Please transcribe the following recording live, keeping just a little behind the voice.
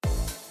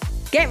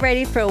Get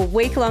ready for a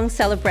week-long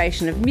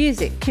celebration of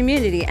music,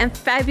 community and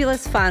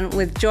fabulous fun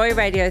with Joy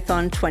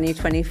Radiothon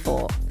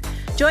 2024.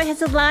 Joy has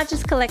the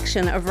largest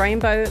collection of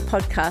rainbow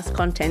podcast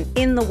content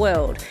in the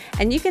world,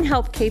 and you can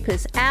help keep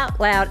us out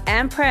loud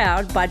and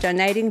proud by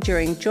donating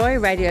during Joy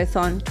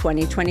Radiothon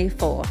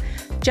 2024.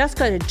 Just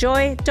go to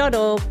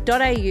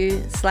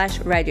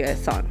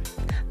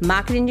joy.org.au/radiothon.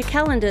 Mark it in your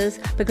calendars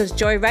because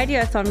Joy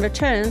Radiothon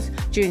returns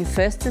June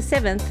 1st to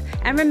 7th,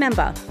 and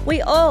remember,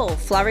 we all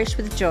flourish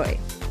with joy.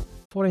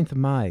 14th of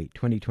May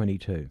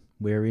 2022,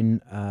 we're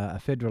in a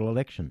federal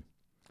election.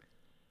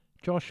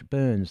 Josh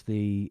Burns,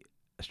 the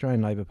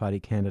Australian Labor Party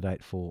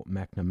candidate for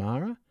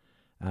Macnamara,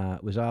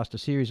 was asked a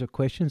series of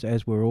questions,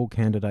 as were all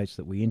candidates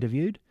that we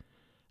interviewed.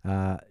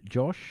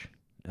 Josh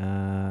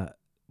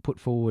put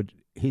forward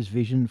his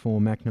vision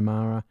for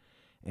Macnamara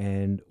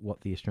and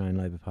what the Australian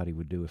Labor Party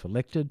would do if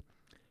elected.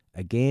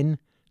 Again,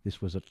 this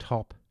was a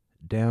top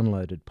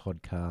downloaded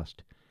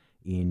podcast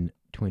in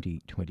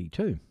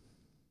 2022.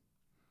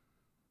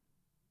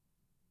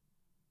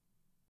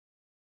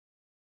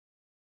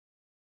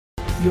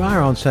 You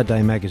are on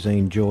Saturday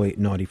Magazine Joy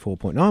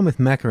 94.9 with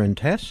Macca and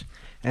Tass.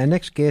 Our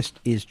next guest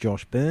is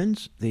Josh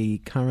Burns, the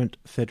current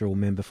federal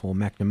member for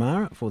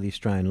Macnamara for the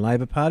Australian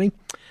Labor Party.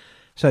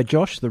 So,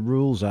 Josh, the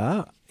rules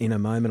are, in a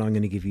moment, I'm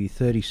going to give you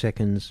 30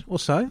 seconds or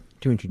so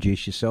to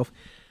introduce yourself.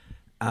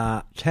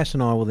 Tass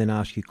and I will then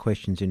ask you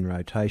questions in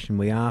rotation.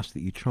 We ask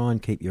that you try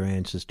and keep your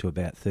answers to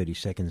about 30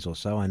 seconds or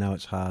so. I know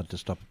it's hard to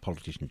stop a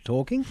politician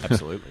talking.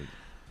 Absolutely.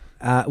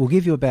 We'll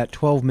give you about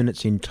 12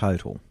 minutes in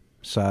total.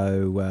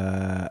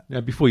 So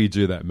now, before you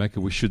do that, Macca,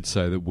 we should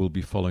say that we'll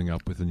be following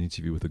up with an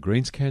interview with the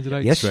Greens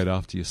candidate straight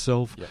after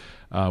yourself. Yep.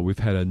 We've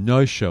had a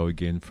no-show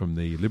again from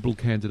the Liberal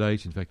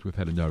candidate. In fact, we've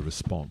had a no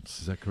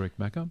response. Is that correct,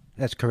 Macca?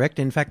 That's correct.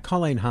 In fact,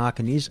 Colleen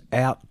Harkin is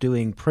out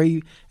doing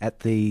at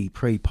the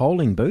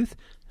pre-polling booth.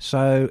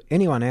 So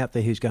anyone out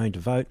there who's going to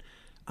vote,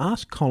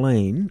 ask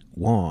Colleen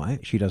why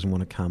she doesn't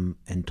want to come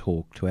and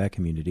talk to our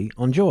community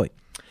on Joy.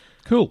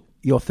 Cool.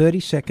 Your 30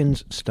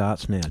 seconds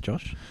starts now,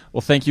 Josh. Well,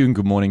 thank you and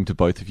good morning to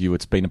both of you.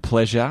 It's been a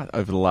pleasure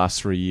over the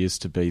last 3 years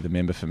to be the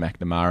member for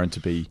Macnamara and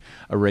to be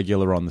a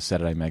regular on the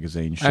Saturday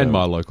Magazine show. And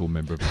my local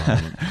member of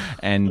parliament.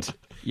 And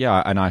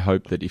I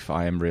hope that if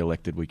I am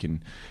re-elected, we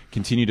can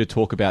continue to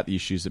talk about the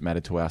issues that matter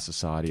to our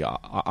society.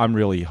 I'm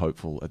really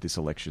hopeful at this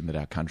election that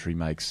our country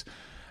makes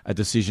a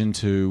decision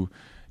to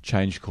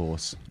change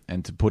course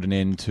and to put an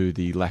end to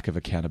the lack of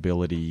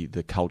accountability,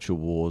 the culture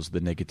wars,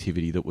 the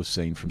negativity that was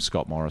seen from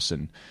Scott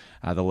Morrison,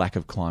 the lack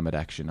of climate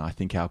action. I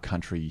think our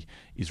country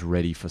is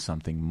ready for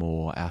something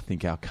more. I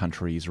think our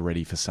country is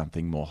ready for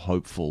something more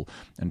hopeful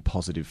and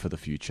positive for the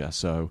future.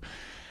 So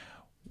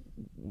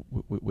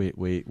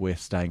we're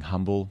staying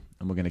humble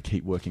and we're going to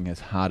keep working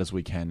as hard as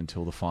we can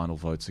until the final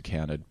votes are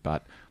counted.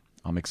 But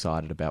I'm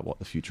excited about what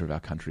the future of our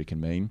country can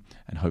mean,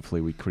 and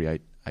hopefully we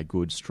create a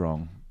good,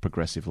 strong,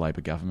 progressive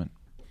Labor government.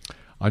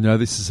 I know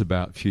this is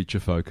about future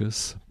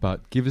focus,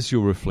 but give us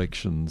your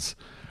reflections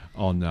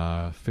on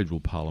federal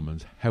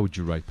parliament. How would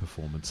you rate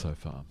performance so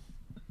far?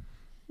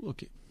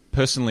 Look,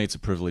 personally, it's a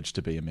privilege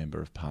to be a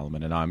member of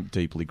parliament, and I'm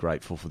deeply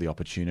grateful for the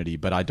opportunity,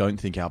 but I don't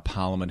think our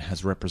parliament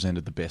has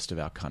represented the best of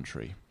our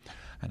country.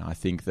 And I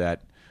think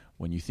that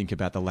when you think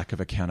about the lack of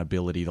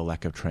accountability, the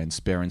lack of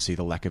transparency,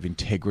 the lack of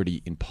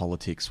integrity in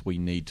politics, we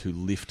need to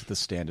lift the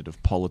standard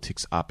of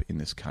politics up in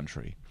this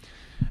country.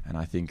 And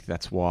I think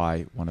that's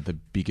why one of the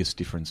biggest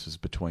differences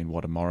between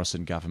what a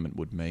Morrison government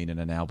would mean and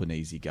an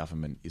Albanese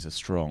government is a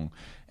strong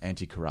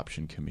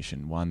anti-corruption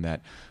commission, one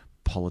that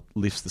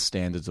lifts the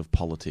standards of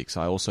politics.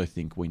 I also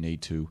think we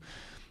need to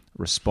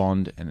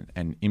respond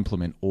and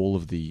implement all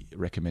of the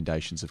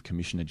recommendations of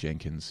Commissioner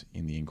Jenkins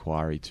in the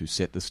inquiry to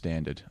set the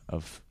standard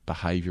of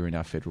behaviour in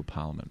our federal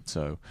parliament.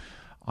 So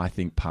I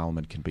think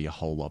parliament can be a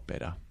whole lot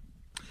better.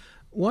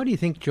 Why do you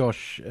think,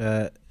 Josh,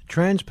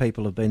 trans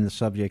people have been the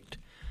subject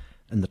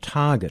and the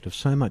target of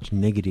so much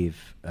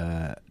negative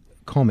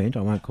comment?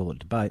 I won't call it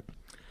debate.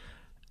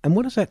 And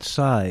what does that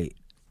say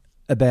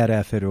about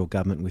our federal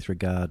government with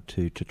regard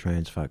to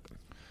trans folk?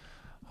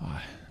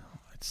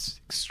 It's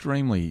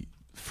extremely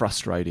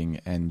frustrating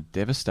and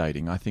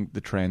devastating. I think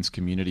the trans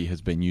community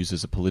has been used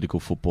as a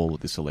political football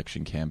at this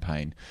election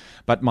campaign.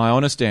 But my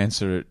honest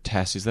answer,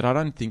 Tass, is that I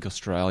don't think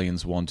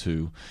Australians want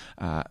to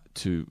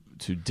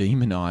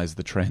demonise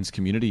the trans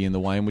community in the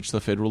way in which the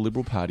Federal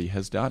Liberal Party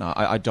has done.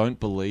 I don't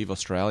believe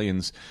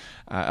Australians,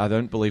 I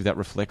don't believe that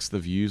reflects the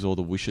views or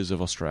the wishes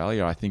of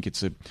Australia. I think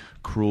it's a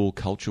cruel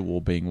culture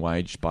war being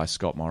waged by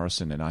Scott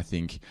Morrison, and I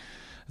think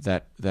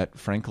that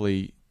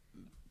frankly,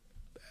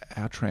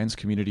 our trans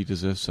community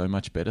deserves so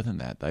much better than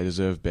that. They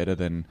deserve better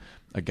than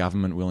a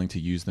government willing to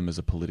use them as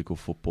a political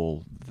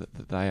football.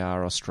 They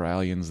are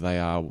Australians. They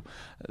are,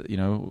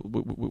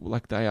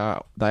 like they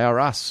are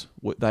us.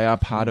 They are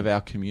part of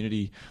our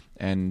community,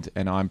 and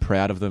I'm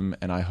proud of them.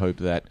 And I hope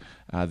that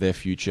their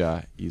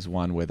future is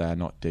one where they are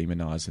not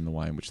demonised in the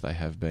way in which they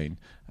have been,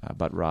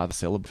 but rather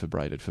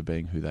celebrated for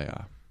being who they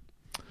are.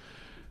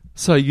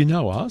 So you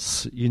know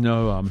us, you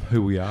know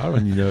who we are,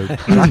 and you know,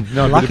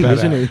 Lucky,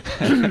 isn't he?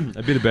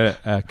 a bit about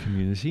our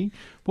community.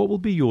 What will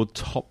be your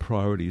top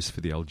priorities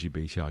for the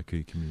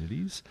LGBTIQ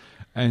communities,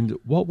 and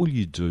what will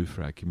you do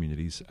for our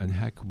communities, and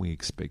how can we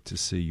expect to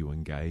see you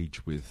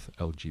engage with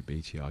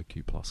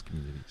LGBTIQ plus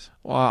communities?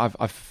 Well,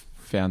 I've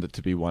found it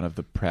to be one of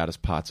the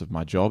proudest parts of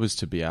my job is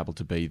to be able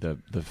to be the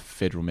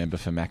federal member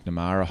for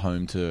Macnamara,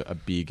 home to a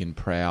big and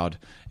proud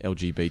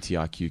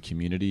LGBTIQ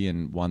community,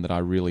 and one that I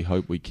really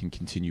hope we can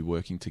continue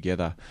working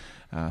together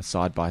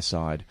side by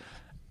side.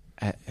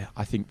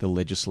 I think the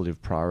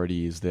legislative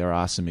priority is there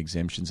are some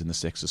exemptions in the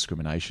Sex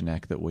Discrimination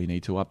Act that we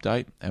need to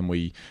update, and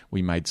we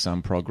made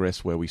some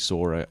progress where we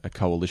saw a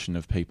coalition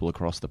of people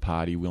across the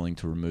party willing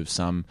to remove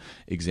some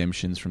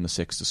exemptions from the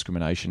Sex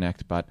Discrimination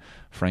Act, but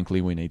frankly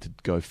we need to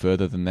go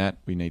further than that.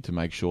 We need to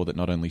make sure that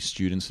not only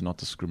students are not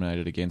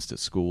discriminated against at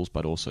schools,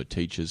 but also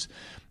teachers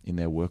in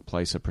their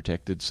workplace are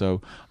protected.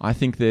 So I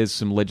think there's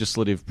some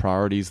legislative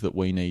priorities that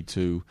we need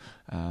to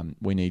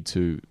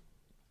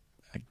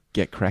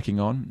get cracking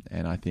on,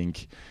 and I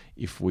think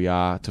if we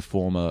are to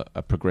form a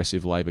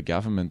progressive Labor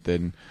government,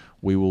 then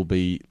we will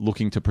be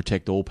looking to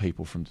protect all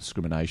people from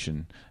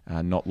discrimination,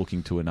 not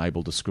looking to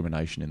enable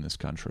discrimination in this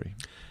country.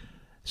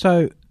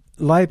 So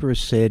Labor has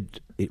said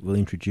it will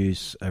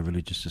introduce a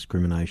religious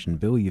discrimination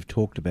bill. You've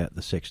talked about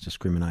the Sex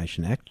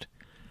Discrimination Act.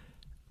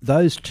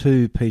 Those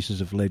two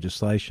pieces of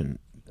legislation,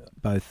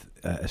 both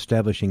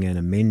establishing and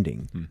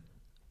amending,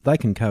 they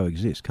can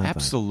coexist, can't they?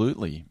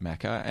 Absolutely,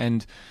 Macca.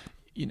 And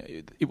you know,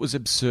 it was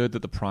absurd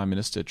that the Prime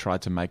Minister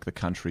tried to make the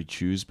country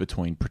choose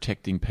between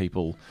protecting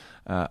people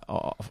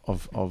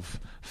of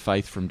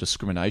faith from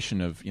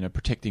discrimination, of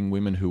protecting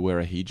women who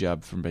wear a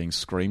hijab from being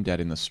screamed at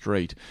in the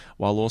street,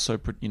 while also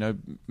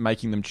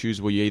making them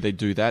choose, well, you either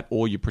do that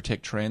or you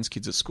protect trans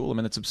kids at school. I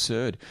mean, it's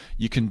absurd.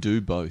 You can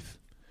do both.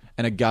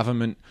 And a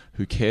government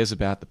who cares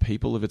about the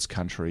people of its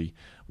country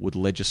would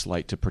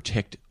legislate to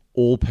protect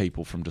all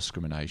people from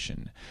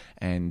discrimination,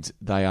 and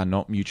they are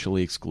not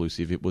mutually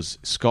exclusive. It was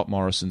Scott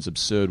Morrison's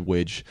absurd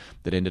wedge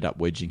that ended up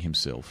wedging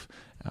himself.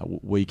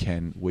 We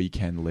can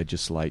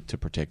legislate to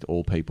protect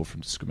all people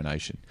from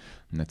discrimination,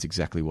 and that's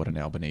exactly what an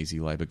Albanese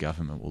Labor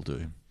government will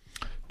do.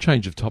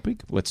 Change of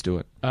topic. Let's do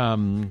it.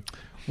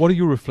 What are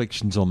your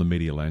reflections on the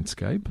media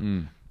landscape?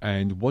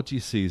 And what do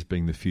you see as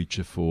being the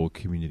future for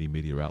community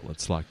media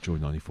outlets like Joy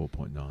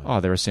 94.9?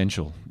 Oh, they're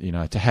essential.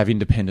 To have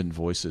independent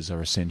voices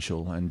are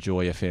essential, and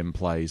Joy FM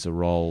plays a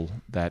role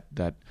that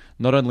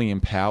not only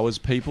empowers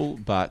people,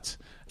 but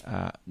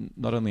also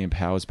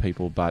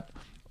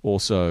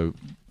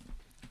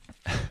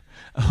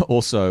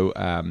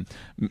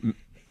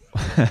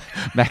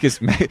Macca's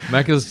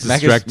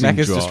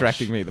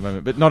distracting me at the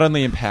moment, but not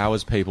only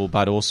empowers people,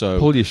 but also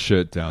pull your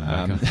shirt down,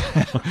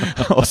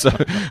 Macca. also,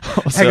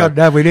 hang on,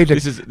 no, we need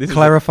to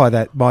clarify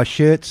that. My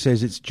shirt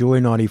says it's Joy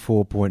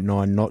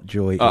 94.9, not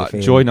Joy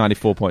FM. Joy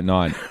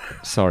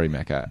 94.9. Sorry,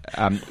 Macca.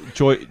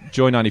 Joy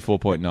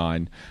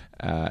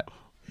 94.9.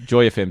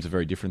 Joy FM is a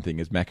very different thing,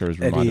 as Macca has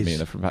reminded me.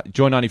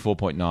 Joy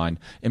 94.9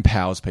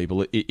 empowers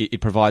people.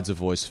 It provides a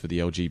voice for the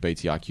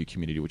LGBTIQ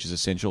community, which is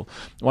essential.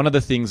 One of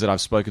the things that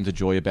I've spoken to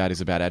Joy about is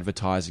about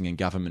advertising and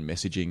government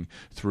messaging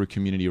through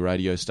community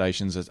radio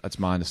stations. It's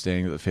my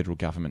understanding that the federal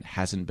government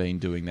hasn't been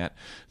doing that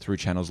through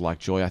channels like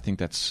Joy. I think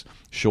that's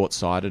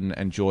short-sighted,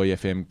 and Joy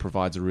FM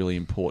provides a really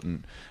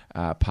important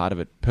part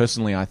of it.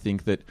 Personally, I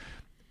think that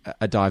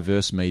a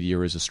diverse media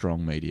is a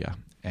strong media.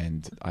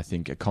 And I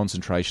think a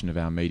concentration of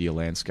our media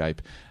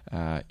landscape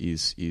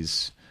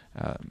it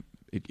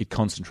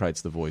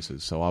concentrates the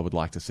voices. So I would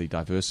like to see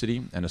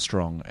diversity and a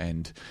strong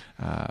and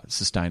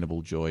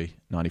sustainable Joy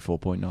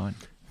 94.9.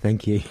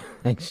 Thank you.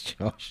 Thanks,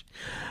 Josh.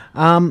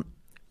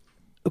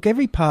 Look,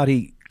 every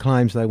party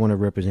claims they want to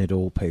represent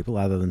all people,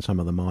 other than some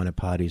of the minor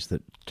parties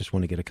that just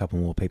want to get a couple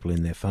more people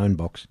in their phone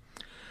box.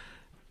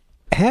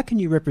 How can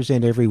you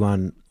represent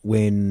everyone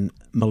when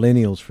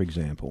millennials, for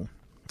example,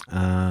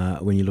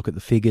 when you look at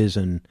the figures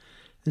and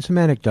some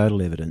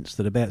anecdotal evidence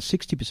that about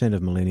 60%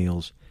 of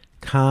millennials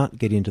can't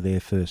get into their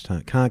first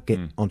home, can't get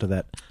onto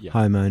that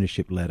home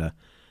ownership ladder.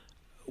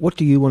 What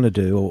do you want to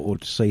do or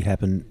to see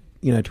happen,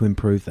 to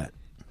improve that?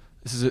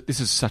 This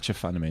is such a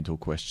fundamental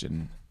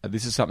question.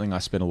 This is something I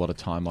spent a lot of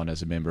time on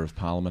as a Member of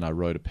Parliament. I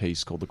wrote a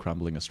piece called The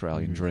Crumbling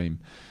Australian Dream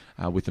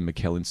with the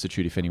McKell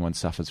Institute. If anyone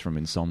suffers from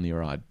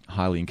insomnia, I'd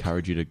highly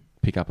encourage you to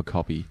pick up a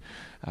copy.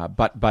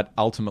 But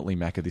ultimately,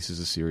 Macca, this is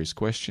a serious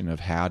question of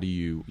how do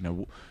you,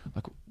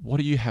 what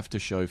do you have to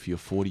show for your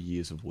 40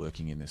 years of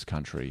working in this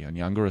country? And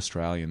younger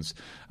Australians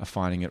are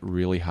finding it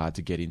really hard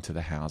to get into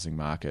the housing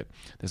market.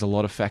 There's a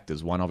lot of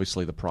factors. One,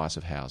 obviously, the price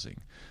of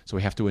housing. So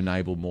we have to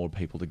enable more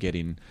people to get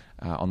in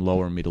on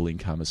lower and middle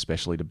income,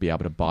 especially to be able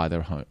to buy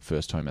their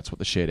first home. That's what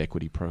the shared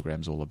equity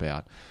program's all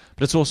about.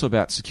 But it's also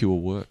about secure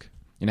work.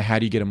 How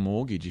do you get a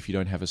mortgage if you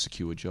don't have a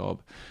secure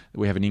job?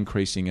 We have an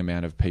increasing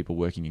amount of people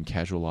working in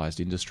casualised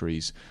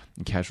industries.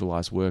 In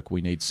casualised work, we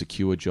need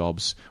secure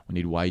jobs. We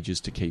need wages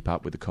to keep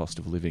up with the cost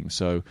of living.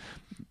 So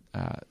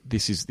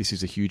this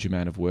is a huge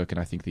amount of work, and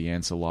I think the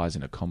answer lies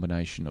in a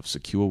combination of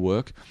secure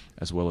work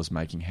as well as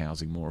making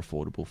housing more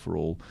affordable for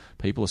all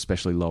people,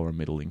 especially lower and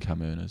middle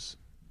income earners.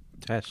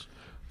 Tass.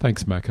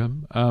 Thanks,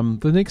 Macca.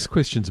 The next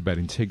question's about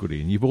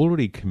integrity, and you've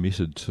already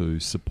committed to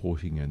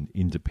supporting an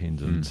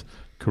independent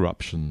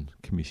corruption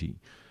committee,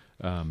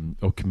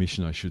 or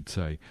commission, I should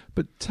say.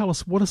 But tell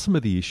us, what are some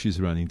of the issues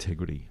around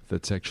integrity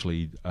that's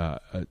actually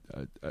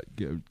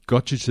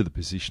got you to the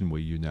position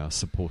where you now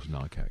support an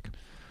ICAC?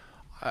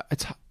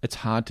 It's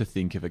hard to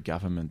think of a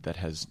government that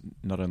has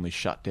not only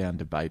shut down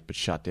debate but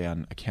shut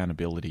down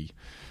accountability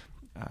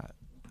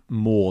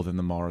more than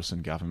the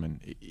Morrison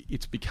government.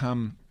 It's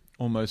become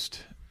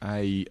almost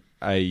a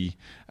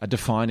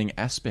defining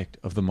aspect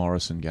of the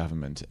Morrison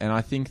government, and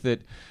I think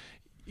that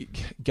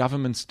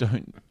governments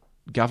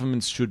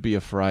should be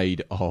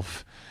afraid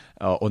of.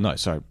 Let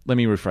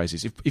me rephrase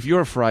this. If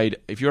you're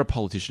a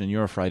politician and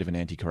you're afraid of an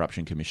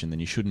anti-corruption commission, then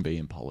you shouldn't be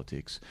in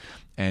politics.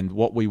 And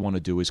what we want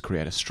to do is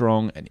create a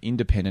strong and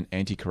independent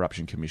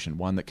anti-corruption commission,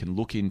 one that can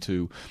look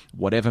into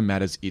whatever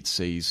matters it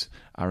sees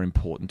are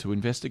important to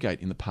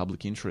investigate in the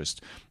public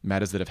interest,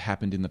 matters that have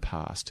happened in the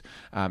past,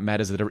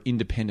 matters that are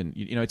independent.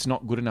 It's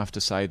not good enough to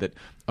say that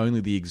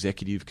only the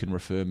executive can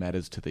refer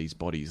matters to these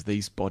bodies.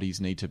 These bodies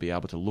need to be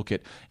able to look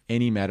at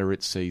any matter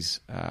it sees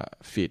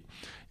fit.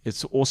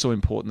 It's also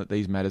important that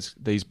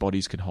these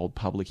bodies can hold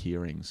public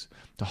hearings,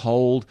 to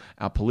hold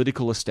our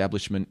political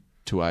establishment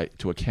to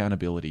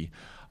accountability.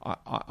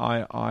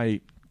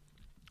 I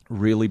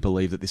really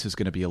believe that this is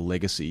going to be a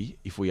legacy.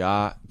 If we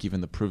are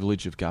given the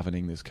privilege of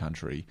governing this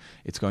country,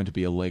 it's going to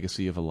be a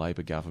legacy of a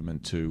Labor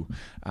government to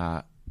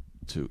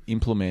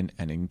implement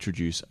and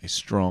introduce a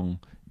strong,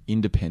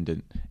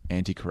 independent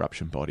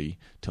anti-corruption body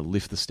to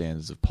lift the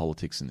standards of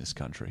politics in this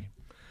country.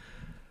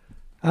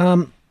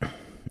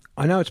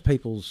 I know it's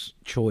people's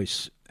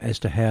choice as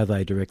to how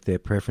they direct their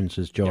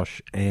preferences,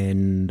 Josh,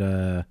 and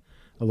a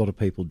lot of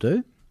people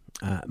do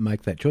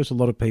make that choice. A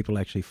lot of people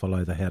actually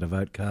follow the how to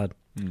vote card.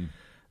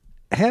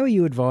 How are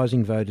you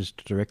advising voters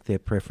to direct their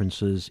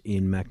preferences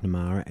in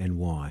Macnamara, and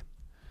why?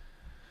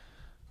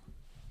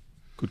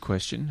 Good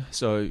question.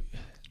 So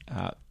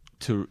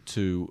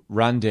to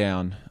run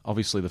down,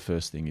 obviously the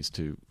first thing is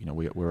to,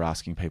 we're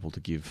asking people to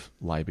give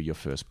Labor your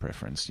first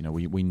preference.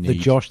 We need... The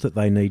Josh that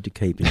they need to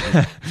keep.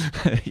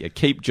 Yeah,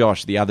 keep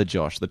Josh, the other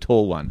Josh, the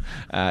tall one.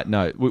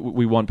 No,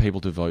 we want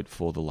people to vote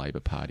for the Labor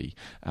Party.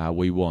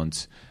 We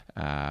want,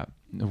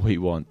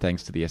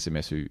 thanks to the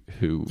SMS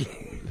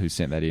who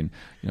sent that in,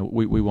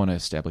 we want to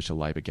establish a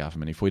Labor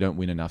government. If we don't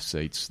win enough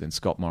seats, then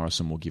Scott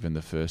Morrison will give him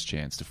the first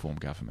chance to form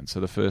government. So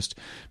the first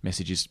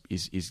message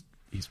is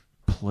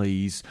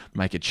please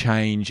make a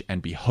change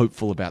and be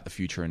hopeful about the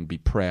future and be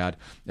proud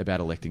about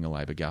electing a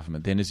Labor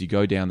government. Then as you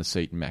go down the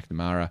seat in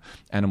Macnamara,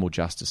 Animal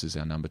Justice is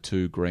our number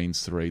 2,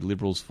 Greens 3,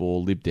 Liberals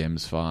 4, Lib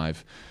Dems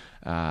 5,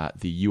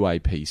 the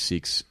UAP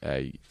 6,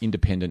 a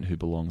independent who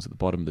belongs at the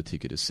bottom of the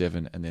ticket is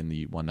 7, and then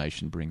the One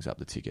Nation brings up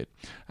the ticket.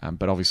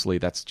 But obviously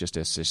that's just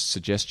a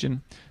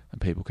suggestion, and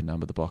people can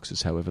number the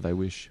boxes however they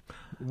wish.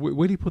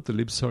 Where do you put the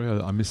Libs? Sorry,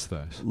 I missed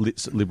that.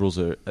 Liberals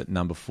are at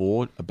number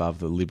 4, above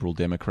the Liberal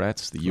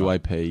Democrats, the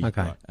UAP,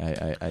 okay.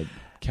 a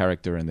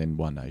character, and then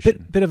One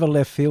Nation. Bit of a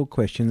left field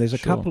question. There's a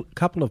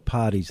couple of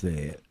parties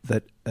there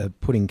that are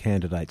putting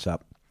candidates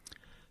up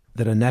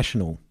that are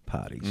national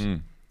parties.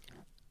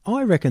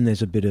 I reckon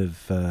there's a bit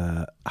of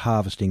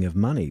harvesting of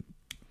money,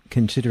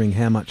 considering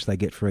how much they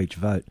get for each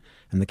vote,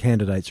 and the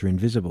candidates are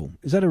invisible.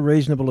 Is that a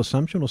reasonable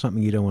assumption, or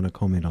something you don't want to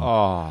comment on?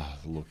 Oh,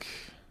 look,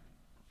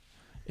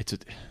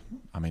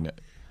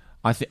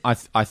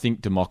 I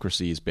think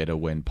democracy is better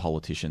when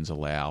politicians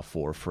allow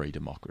for a free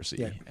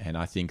democracy, and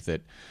I think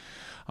that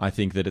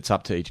it's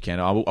up to each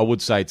candidate. I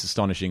would say it's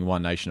astonishing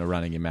One Nation are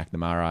running in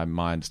Macnamara.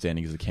 My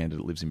understanding is the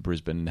candidate lives in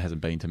Brisbane and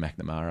hasn't been to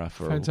Macnamara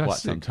for quite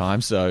some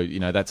time. So,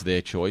 that's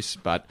their choice.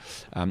 But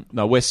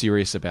no, we're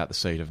serious about the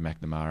seat of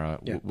Macnamara.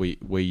 Yeah.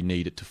 We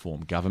need it to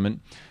form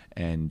government.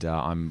 And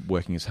I'm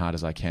working as hard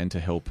as I can to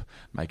help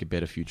make a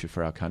better future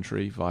for our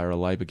country via a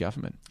Labor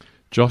government.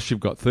 Josh, you've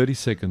got 30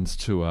 seconds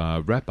to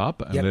wrap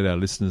up and let our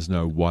listeners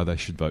know why they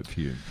should vote for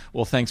you.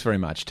 Well, thanks very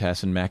much,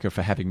 Tass and Macca,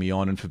 for having me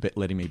on and for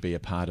letting me be a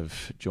part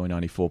of Joy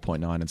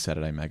 94.9 and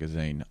Saturday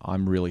Magazine.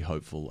 I'm really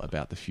hopeful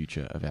about the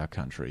future of our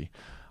country.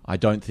 I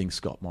don't think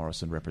Scott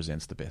Morrison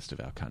represents the best of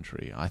our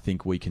country. I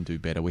think we can do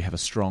better. We have a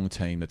strong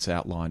team that's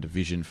outlined a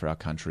vision for our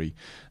country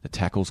that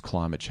tackles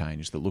climate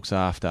change, that looks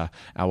after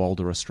our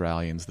older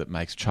Australians, that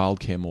makes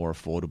childcare more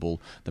affordable,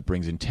 that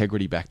brings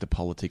integrity back to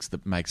politics,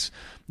 that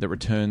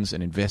returns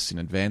and invests in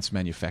advanced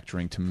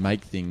manufacturing to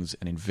make things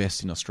and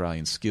invest in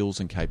Australian skills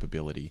and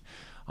capability.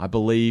 I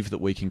believe that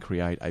we can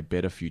create a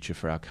better future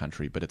for our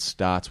country, but it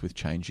starts with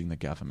changing the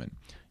government.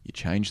 You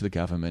change the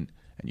government,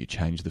 and you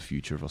change the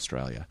future of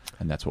Australia.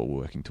 And that's what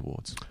we're working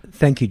towards.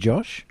 Thank you,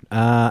 Josh.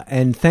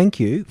 And thank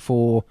you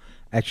for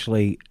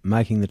actually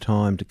making the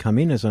time to come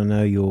in, as I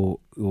know your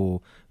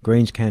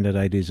Greens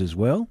candidate is as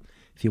well.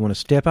 If you want to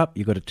step up,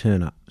 you've got to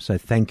turn up. So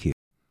thank you.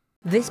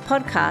 This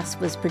podcast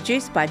was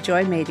produced by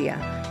Joy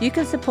Media. You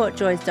can support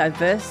Joy's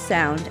diverse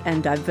sound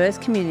and diverse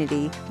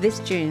community this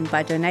June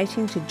by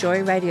donating to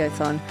Joy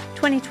Radiothon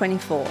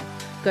 2024.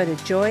 Go to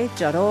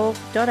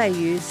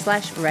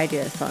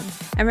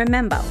joy.org.au/radiothon. And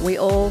remember, we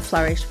all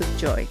flourish with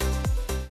joy.